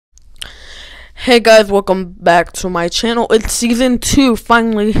Hey guys, welcome back to my channel. It's season 2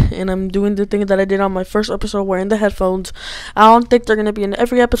 finally, and I'm doing the thing that I did on my first episode wearing the headphones. I don't think they're gonna be in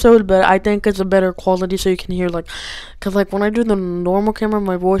every episode, but I think it's a better quality so you can hear cause when I do the normal camera,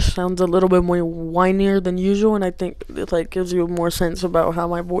 my voice sounds a little bit more whinier than usual, and I think it gives you more sense about how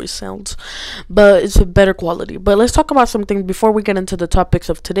my voice sounds. But it's a better quality. But let's talk about something before we get into the topics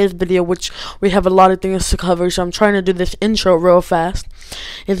of today's video, which we have a lot of things to cover. So I'm trying to do this intro real fast.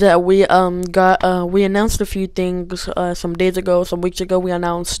 Is that we we announced a few things some weeks ago. We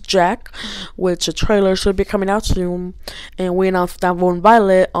announced Jack, which a trailer should be coming out soon, and we announced Downfall and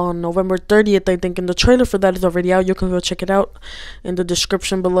Violet on November 30th, I think, and the trailer for that is already out. You can go check it out in the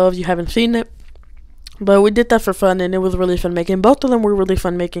description below if you haven't seen it. But we did that for fun, and it was really fun making. Both of them were really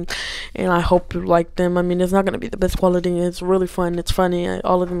fun making, and I hope you like them. I mean, it's not going to be the best quality. It's really fun. It's funny.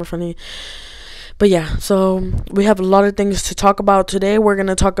 All of them are funny. But yeah, so we have a lot of things to talk about today. We're going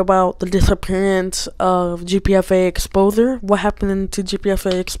to talk about the disappearance of GPFA Exposure. What happened to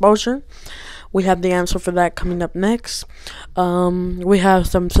GPFA Exposure? We have the answer for that coming up next. We have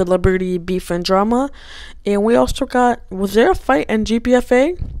some celebrity beef and drama. And we also got, was there a fight in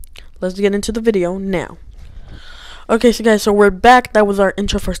GPFA? Let's get into the video now. Okay, so guys, so we're back. That was our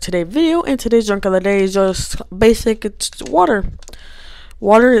intro for today's video. And today's drink of the day is just basic. It's water.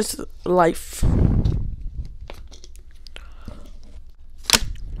 Water is life.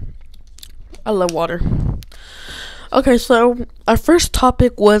 I love water. Okay, so our first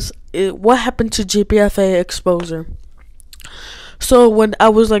topic was what happened to GPFA Exposure. So when I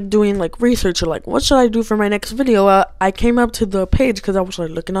was doing research or what should I do for my next video, I came up to the page because I was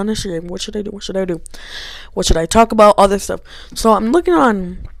looking on Instagram. What should I do? What should I do? What should I talk about? All this stuff. So I'm looking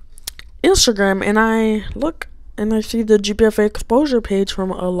on Instagram and I look. And I see the GPFA Exposure page from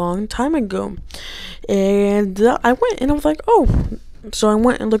a long time ago. And I went and I was like, oh. So I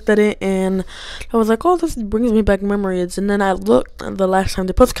went and looked at it and I was like, oh, this brings me back memories. And then I looked at the last time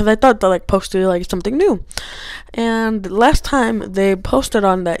they posted because I thought they posted something new. And the last time they posted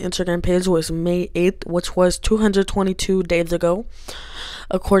on that Instagram page was May 8th, which was 222 days ago.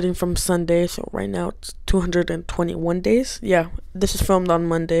 According from Sunday, so right now it's 221 days. Yeah, this is filmed on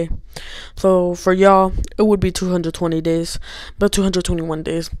Monday. So for y'all, it would be 220 days, but 221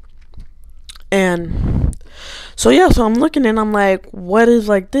 days. And so yeah, so I'm looking and I'm like, what is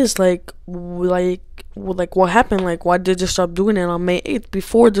this? What happened? Why did they stop doing it on May 8th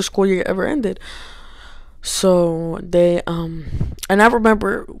before the school year ever ended? So they and I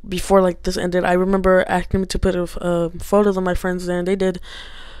remember before this ended, I remember asking me to put photos of my friends there, and they did.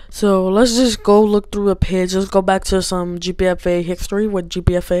 So let's just go look through a page. Let's go back to some GPFA history with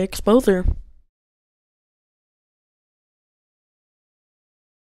GPFA Exposure.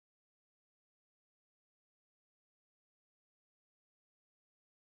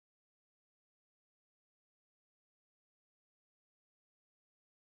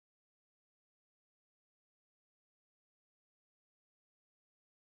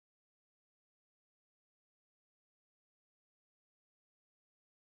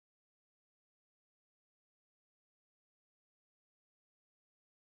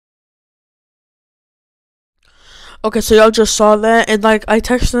 Okay, so y'all just saw that, and I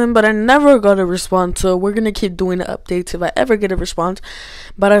texted them, but I never got a response. So we're gonna keep doing the updates if I ever get a response.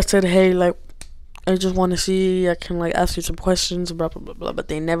 But I said, hey, I just want to see. I can ask you some questions, blah blah blah blah. But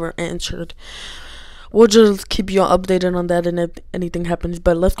they never answered. We'll just keep you updated on that, and if anything happens.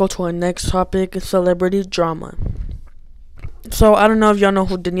 But let's go to our next topic: celebrity drama. So I don't know if y'all know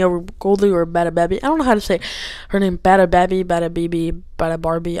who Danielle Goldie or Bada Babby. I don't know how to say her name. Bada Babby, Bada BB, Bada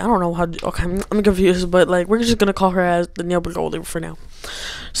Barbie. I don't know how. Okay, I'm confused, but we're just gonna call her as Danielle Goldie for now.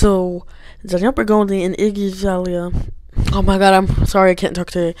 So Danielle Goldie and Iggy Azalea. Oh my God, I'm sorry I can't talk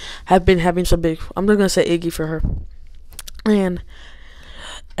today. Have been having some big. I'm just gonna say Iggy for her. And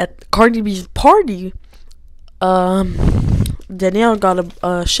at Cardi B's party, Danielle got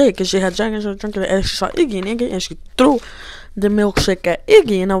a shake and she had drinking and she saw Iggy and she threw the milkshake at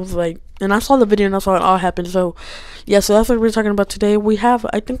Iggy, and I was like, and I saw the video and I saw it all happen. So yeah, so that's what we're talking about today.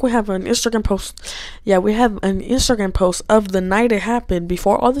 I think we have an Instagram post. Yeah, we have an Instagram post of the night it happened.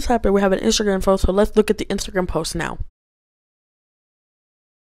 Before all this happened, we have an Instagram post. So let's look at the Instagram post now.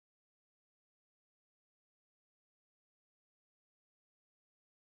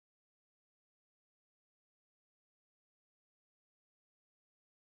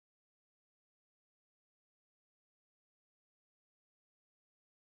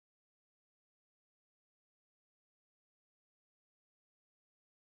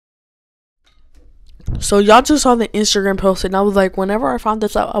 So y'all just saw the Instagram post, and I was like, whenever I found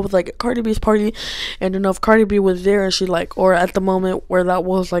this out, I was like, Cardi B's party, and if Cardi B was there, and she or at the moment where that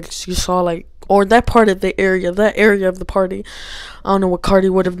was, she saw or that part of the area, that area of the party. I don't know what Cardi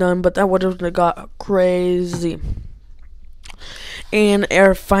would have done, but that would have got crazy. And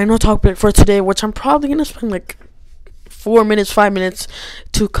our final topic for today, which I'm probably gonna spend like 4 minutes, 5 minutes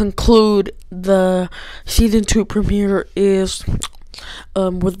to conclude the season 2 premiere, is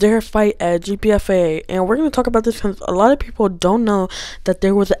with their fight at GPFA. And we're gonna talk about this because a lot of people don't know that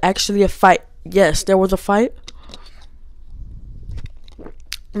there was actually a fight. Yes, there was a fight.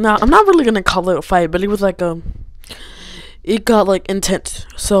 Now, I'm not really gonna call it a fight, but it was like it got like intense.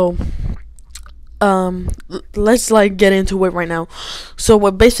 So let's like get into it right now. So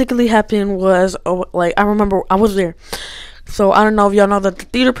what basically happened was, like, I remember I was there. So I don't know if y'all know that the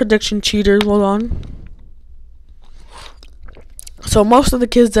theater production Cheaters was on. So most of the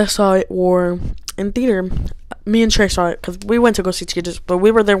kids that saw it were in theater. Me and Trey saw it because we went to go see Cheaters, but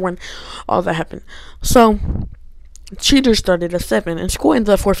we were there when all that happened. So Cheaters started at 7 and school ends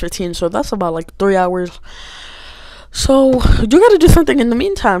at 4:15, so that's about like 3 hours. So you gotta do something in the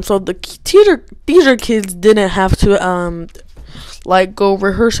meantime. So the theater kids didn't have to like go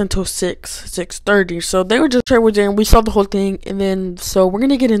rehearse until 6:30. So they were just right there, and we saw the whole thing. And then so we're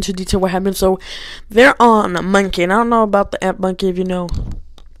gonna get into detail what happened. So they're on Monkey, and I don't know about the app Monkey if you know,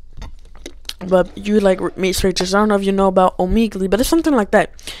 but you like meet strangers. I don't know if you know about Omegle, but it's something like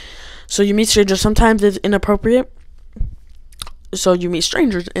that. So you meet strangers. Sometimes it's inappropriate. So you meet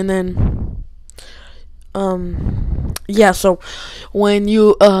strangers, and then yeah, so when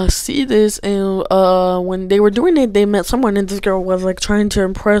you see this, and when they were doing it, they met someone, and this girl was like trying to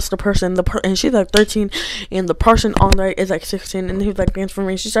impress the person, and she's like 13, and the person on there is like 16, and he was like dance for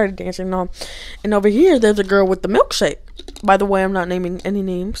me. She started dancing and all. And over here there's a girl with the milkshake. By the way, I'm not naming any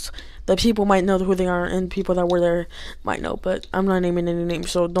names. The people might know who they are, and people that were there might know, but I'm not naming any names,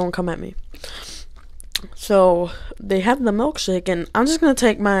 so don't come at me. So they have the milkshake, and I'm just gonna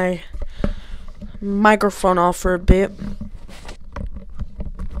take my microphone off for a bit.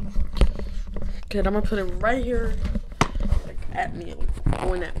 Okay, I'm gonna put it right here, like at me,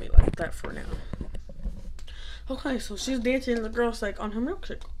 going at me like that for now. Okay, so she's dancing, and the girl's like on her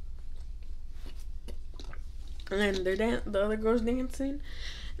milkshake, and then the other girl's dancing,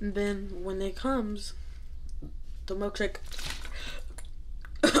 and then when it comes, the milkshake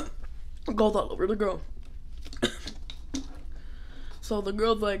goes all over the girl. So the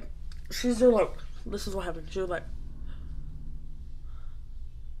girl's like, she's just like, this is what happened. She was like,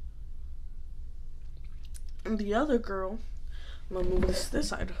 and the other girl, I'm gonna move this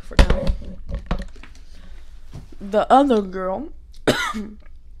side for now. The other girl,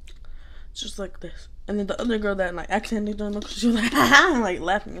 just like this, and then the other girl that like accidentally done look, she was like, haha, like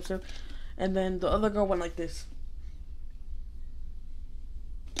laughing and stuff, and then the other girl went like this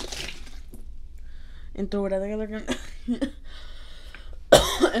and threw it at the other girl.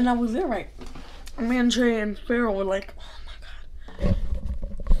 And I was there, right? Me and Trey and Farrell were like, oh my god.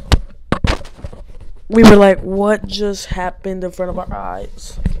 We were like, what just happened in front of our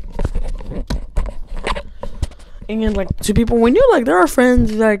eyes? And like, to people, we knew like there are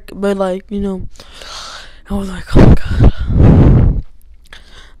friends, like, but like, you know, I was like, oh my god.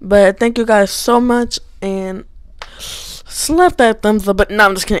 But thank you guys so much, and slap that thumbs up. But no,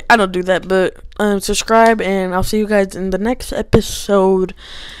 I'm just kidding. I don't do that. But subscribe, and I'll see you guys in the next episode.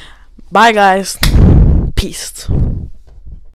 Bye, guys. Peace.